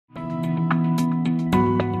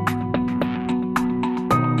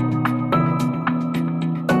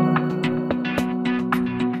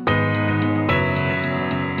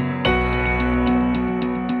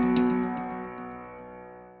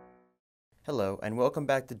Hello and welcome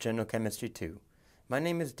back to General Chemistry 2. My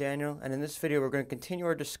name is Daniel, and in this video we're going to continue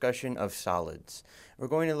our discussion of solids. We're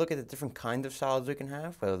going to look at the different kinds of solids we can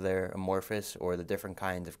have, whether they're amorphous or the different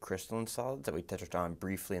kinds of crystalline solids that we touched on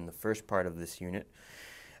briefly in the first part of this unit.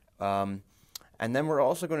 And then we're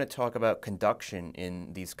also going to talk about conduction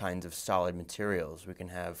in these kinds of solid materials. We can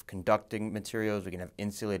have conducting materials, we can have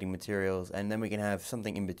insulating materials, and then we can have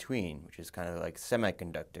something in between, which is kind of like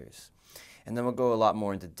semiconductors. And then we'll go a lot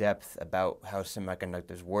more into depth about how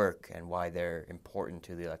semiconductors work and why they're important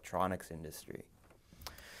to the electronics industry.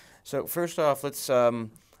 So first off, let's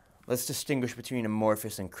distinguish between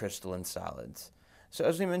amorphous and crystalline solids. So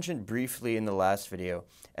as we mentioned briefly in the last video,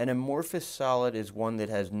 an amorphous solid is one that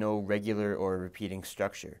has no regular or repeating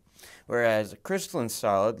structure, whereas a crystalline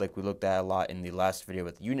solid, like we looked at a lot in the last video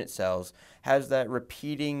with unit cells, has that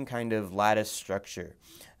repeating kind of lattice structure.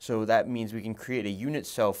 So that means we can create a unit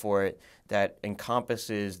cell for it that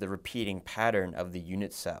encompasses the repeating pattern of the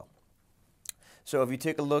unit cell. So if you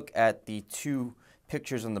take a look at the two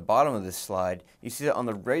pictures on the bottom of this slide, you see that on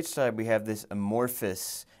the right side we have this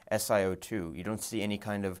amorphous SiO2. You don't see any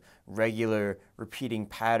kind of regular repeating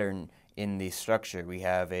pattern in the structure. We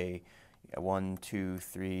have a 1, 2,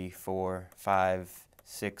 3, 4, 5,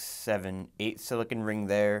 6, 7, 8 silicon ring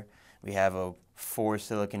there. We have a 4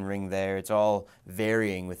 silicon ring there. It's all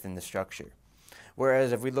varying within the structure.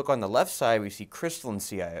 Whereas if we look on the left side, we see crystalline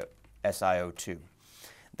SiO2.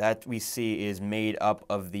 That we see is made up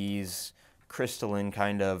of these crystalline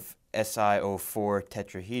kind of SiO4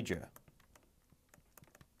 tetrahedra.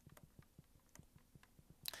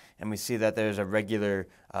 And we see that there's a regular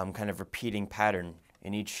kind of repeating pattern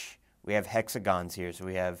in each. We have hexagons here, so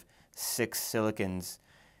we have 6 silicons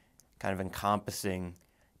kind of encompassing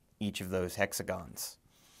each of those hexagons.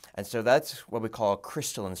 And so that's what we call a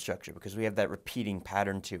crystalline structure, because we have that repeating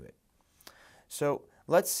pattern to it. So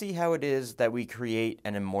let's see how it is that we create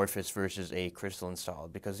an amorphous versus a crystalline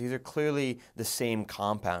solid, because these are clearly the same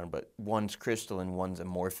compound, but one's crystalline, one's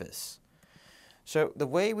amorphous. So the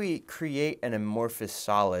way we create an amorphous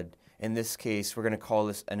solid, in this case we're going to call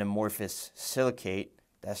this an amorphous silicate.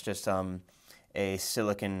 That's just a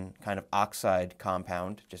silicon kind of oxide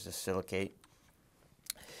compound, just a silicate.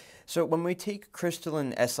 So when we take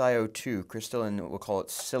crystalline SiO2, crystalline, we'll call it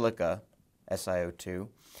silica SiO2,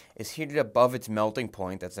 is heated above its melting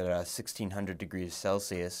point, that's at 1600 degrees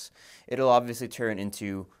Celsius, it'll obviously turn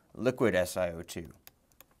into liquid SiO2.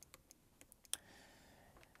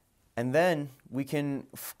 And then we can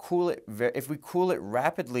cool it, if we cool it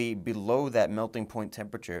rapidly below that melting point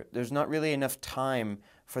temperature, there's not really enough time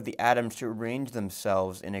for the atoms to arrange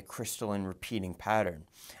themselves in a crystalline repeating pattern.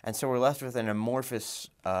 And so we're left with an amorphous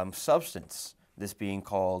substance, this being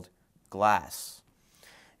called glass,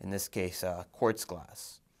 in this case quartz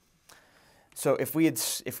glass. So if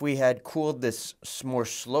we had cooled this more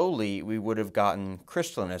slowly, we would have gotten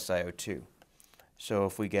crystalline SiO2. So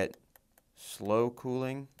if we get slow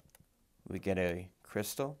cooling, we get a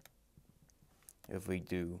crystal. If we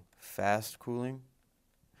do fast cooling,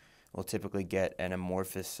 we'll typically get an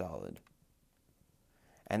amorphous solid.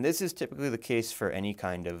 And this is typically the case for any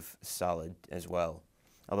kind of solid as well,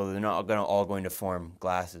 although they're not all going to form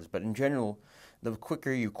glasses. But in general, the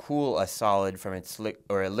quicker you cool a solid from its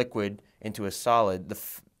or a liquid into a solid, the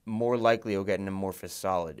more likely you'll get an amorphous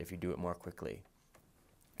solid if you do it more quickly.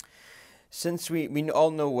 Since we all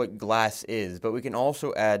know what glass is, but we can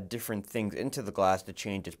also add different things into the glass to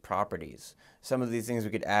change its properties. Some of these things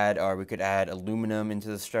we could add are, we could add aluminum into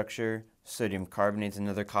the structure, sodium carbonate is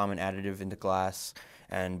another common additive into glass,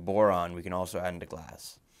 and boron we can also add into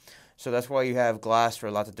glass. So that's why you have glass for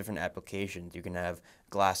lots of different applications. You can have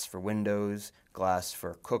glass for windows, glass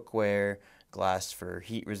for cookware, glass for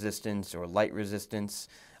heat resistance or light resistance,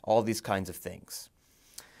 all these kinds of things.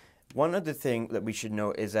 One other thing that we should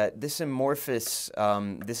note is that this amorphous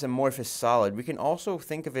solid, we can also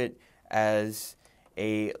think of it as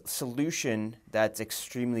a solution that's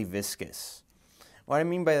extremely viscous. What I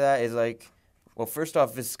mean by that is, like, well, first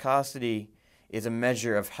off, viscosity is a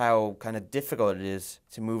measure of how kind of difficult it is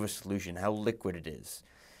to move a solution, how liquid it is.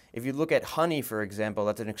 If you look at honey, for example,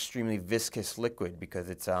 that's an extremely viscous liquid because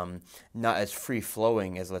it's not as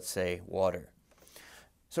free-flowing as, let's say, water.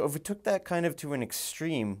 So if we took that kind of to an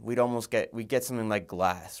extreme, we'd get something like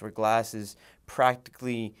glass, where glass is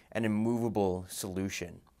practically an immovable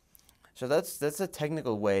solution. So that's a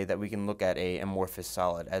technical way that we can look at a amorphous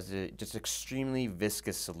solid, as a just extremely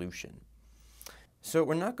viscous solution. So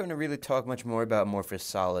we're not going to really talk much more about amorphous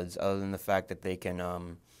solids, other than the fact that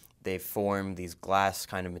they form these glass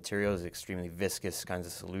kind of materials, extremely viscous kinds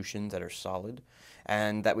of solutions that are solid,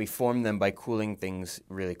 and that we form them by cooling things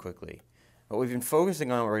really quickly. What we've been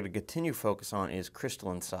focusing on, what we're going to continue to focus on, is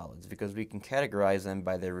crystalline solids, because we can categorize them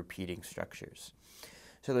by their repeating structures.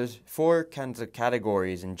 So there's 4 kinds of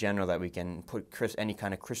categories in general that we can put any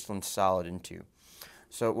kind of crystalline solid into.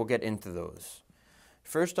 So we'll get into those.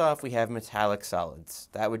 First off, we have metallic solids.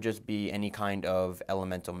 That would just be any kind of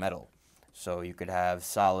elemental metal. So you could have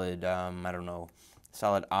solid,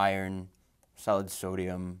 solid iron, solid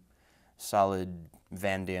sodium, solid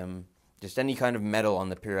vanadium, just any kind of metal on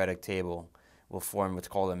the periodic table will form what's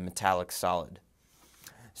called a metallic solid.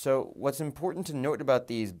 So what's important to note about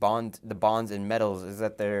the bonds in metals is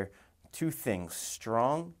that they're 2 things,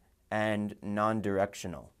 strong and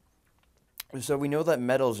non-directional. So we know that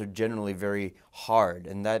metals are generally very hard,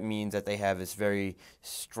 and that means that they have this very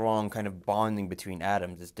strong kind of bonding between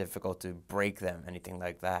atoms. It's difficult to break them, anything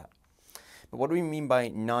like that. But what do we mean by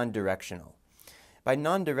non-directional? By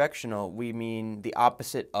non-directional, we mean the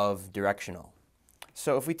opposite of directional.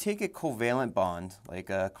 So if we take a covalent bond, like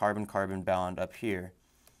a carbon-carbon bond up here,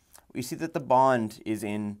 we see that the bond is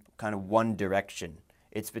in kind of one direction.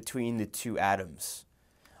 It's between the 2 atoms.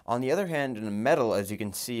 On the other hand, in a metal, as you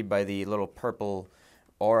can see by the little purple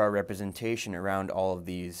aura representation around all of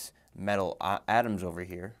these metal atoms over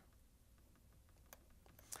here,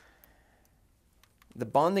 the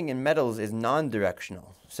bonding in metals is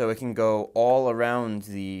non-directional, so it can go all around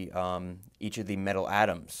each of the metal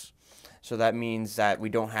atoms. So that means that we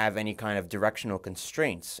don't have any kind of directional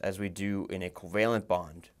constraints as we do in a covalent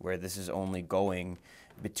bond, where this is only going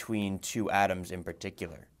between 2 atoms in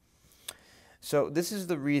particular. So this is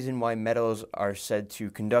the reason why metals are said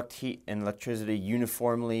to conduct heat and electricity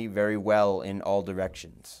uniformly very well in all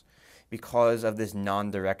directions, because of this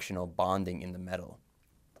non-directional bonding in the metal.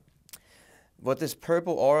 What this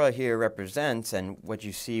purple aura here represents, and what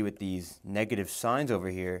you see with these negative signs over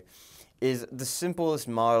here, is the simplest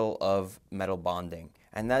model of metal bonding,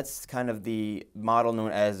 and that's kind of the model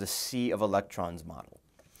known as the sea of electrons model.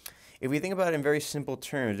 If we think about it in very simple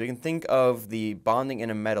terms, we can think of the bonding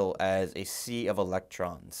in a metal as a sea of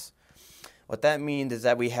electrons. What that means is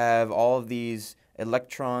that we have all of these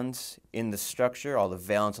electrons in the structure, all the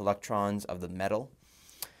valence electrons of the metal.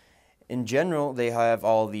 In general, they have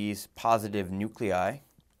all these positive nuclei,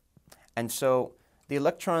 and so the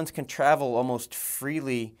electrons can travel almost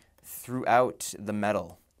freely throughout the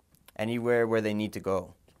metal, anywhere where they need to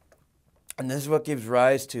go. And this is what gives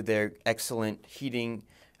rise to their excellent heating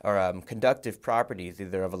or conductive properties,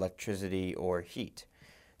 either of electricity or heat.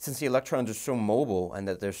 Since the electrons are so mobile and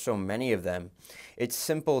that there's so many of them, it's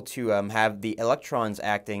simple to have the electrons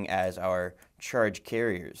acting as our charge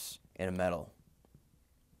carriers in a metal.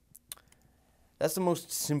 That's the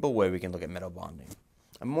most simple way we can look at metal bonding.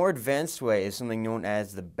 A more advanced way is something known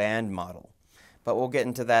as the band model, but we'll get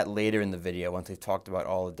into that later in the video once we've talked about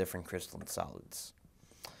all the different crystalline solids.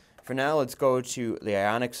 For now, let's go to the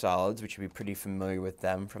ionic solids, which you'll be pretty familiar with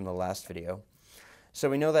them from the last video. So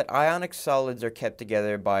we know that ionic solids are kept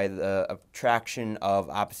together by the attraction of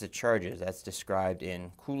opposite charges. That's described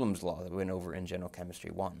in Coulomb's law that we went over in General Chemistry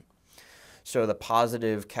 1. So the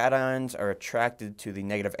positive cations are attracted to the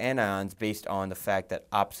negative anions based on the fact that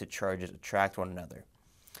opposite charges attract one another.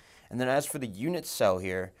 And then as for the unit cell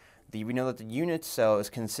here, we know that the unit cell is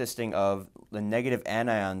consisting of the negative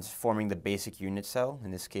anions forming the basic unit cell.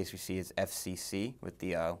 In this case, we see it's FCC with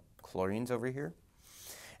the chlorines over here.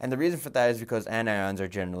 And the reason for that is because anions are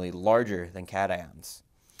generally larger than cations.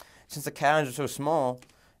 Since the cations are so small,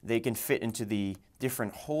 they can fit into the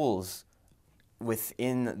different holes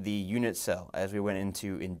within the unit cell, as we went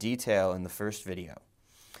into in detail in the first video.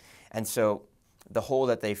 And so the hole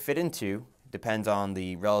that they fit into depends on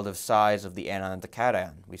the relative size of the anion and the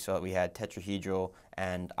cation. We saw that we had tetrahedral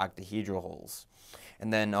and octahedral holes.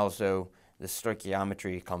 And then also the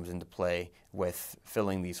stoichiometry comes into play with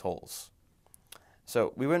filling these holes.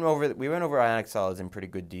 So we went over ionic solids in pretty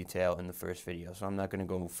good detail in the first video, so I'm not going to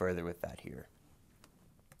go further with that here.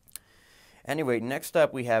 Anyway, next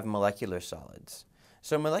up we have molecular solids.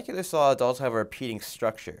 So molecular solids also have a repeating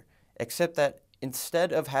structure, except that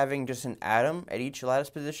instead of having just an atom at each lattice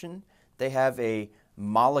position, they have a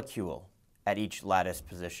molecule at each lattice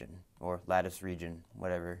position, or lattice region,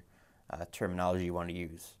 whatever terminology you want to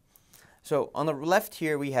use. So on the left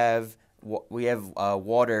here we have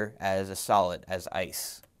water as a solid, as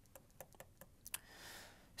ice.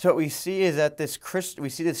 So what we see is that this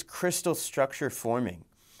crystal structure forming,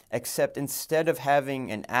 except instead of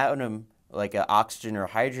having an atom like an oxygen or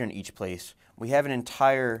hydrogen in each place, we have an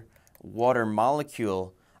entire water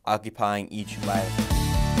molecule occupying each lattice.